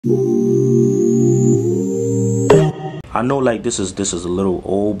I know like this is a little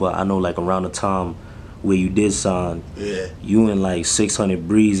old, but I know like around the time where you did sign, yeah, you and like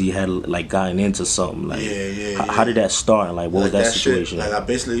 600Breezy had like gotten into something. Like, yeah. how did that start? And like, what was that situation? Shit, like I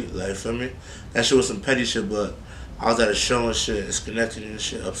basically, like, feel me? That shit was some petty shit, but I was at a show and shit, it's connected and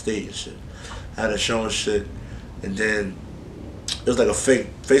shit, upstate and shit. I had a show and shit, and then it was like a fake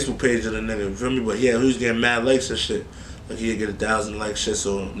Facebook page of the nigga, you feel me? But yeah, he was getting mad likes and shit. Like he'd get 1,000 like shit,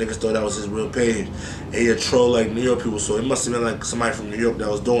 so niggas thought that was his real page. And he'd troll like New York people, so it must have been like somebody from New York that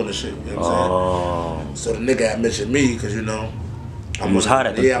was doing this shit, you know what I'm saying? So the nigga had mentioned me, cause you know, I'm hot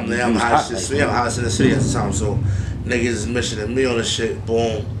at the yeah, I'm hot shit, so yeah, I'm hottest in the city at the time, so niggas is mentioning me on the shit,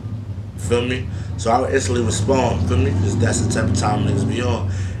 boom, feel me? So I would instantly respond, feel me? Cause that's the type of time niggas be on.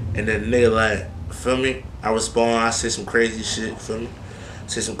 And then nigga like, feel me? I respond, I say some crazy shit, feel me?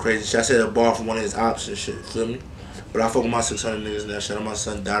 Say some crazy shit. I said a bar from one of his ops and shit, feel me? But I fuck with my 600 niggas now. Shout out my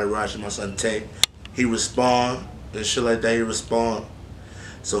son Dottie Rosh and my son Tay. He respond and shit like that. He respond.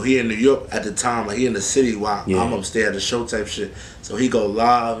 So he in New York at the time, like he in the city while I'm upstairs at the show type shit. So he go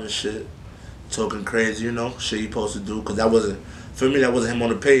live and shit, talking crazy, you know, shit he supposed to do. Cause that wasn't, for me, that wasn't him on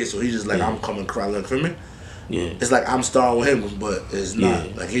the page. So he just like, I'm coming crying, like, for me? Yeah. It's like I'm starring with him, but it's not.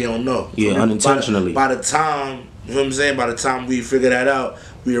 Yeah. Like he don't know. Yeah, so unintentionally. By the time, you know what I'm saying? By the time we figure that out,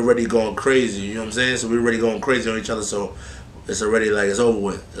 we already going crazy, you know what I'm saying? So we already going crazy on each other, so it's already like, it's over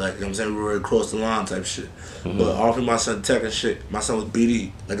with. Like, you know what I'm saying? We already crossed the line type shit. But offering my son Tech and shit, my son was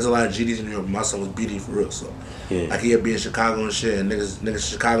BD. Like, there's a lot of GDs in New York, but my son was BD for real, so. Yeah. Like, he'd be in Chicago and shit, and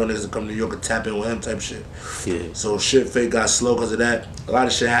niggas Chicago niggas would come to New York and tap in with him type shit. Yeah. So shit fake got slow because of that. A lot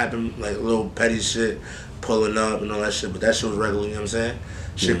of shit happened, like little petty shit, pulling up and all that shit, but that shit was regular, you know what I'm saying?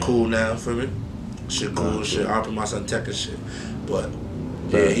 Shit cool now, for me? Shit cool, shit, offering my son Tech and shit. But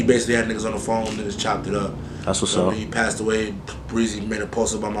yeah, he basically had niggas on the phone, niggas chopped it up. That's what's up. He passed away, Breezy made a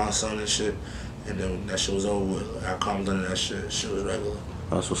post about my son and shit, and then that shit was over with. I calmed down that shit was regular.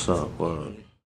 That's what's up, word.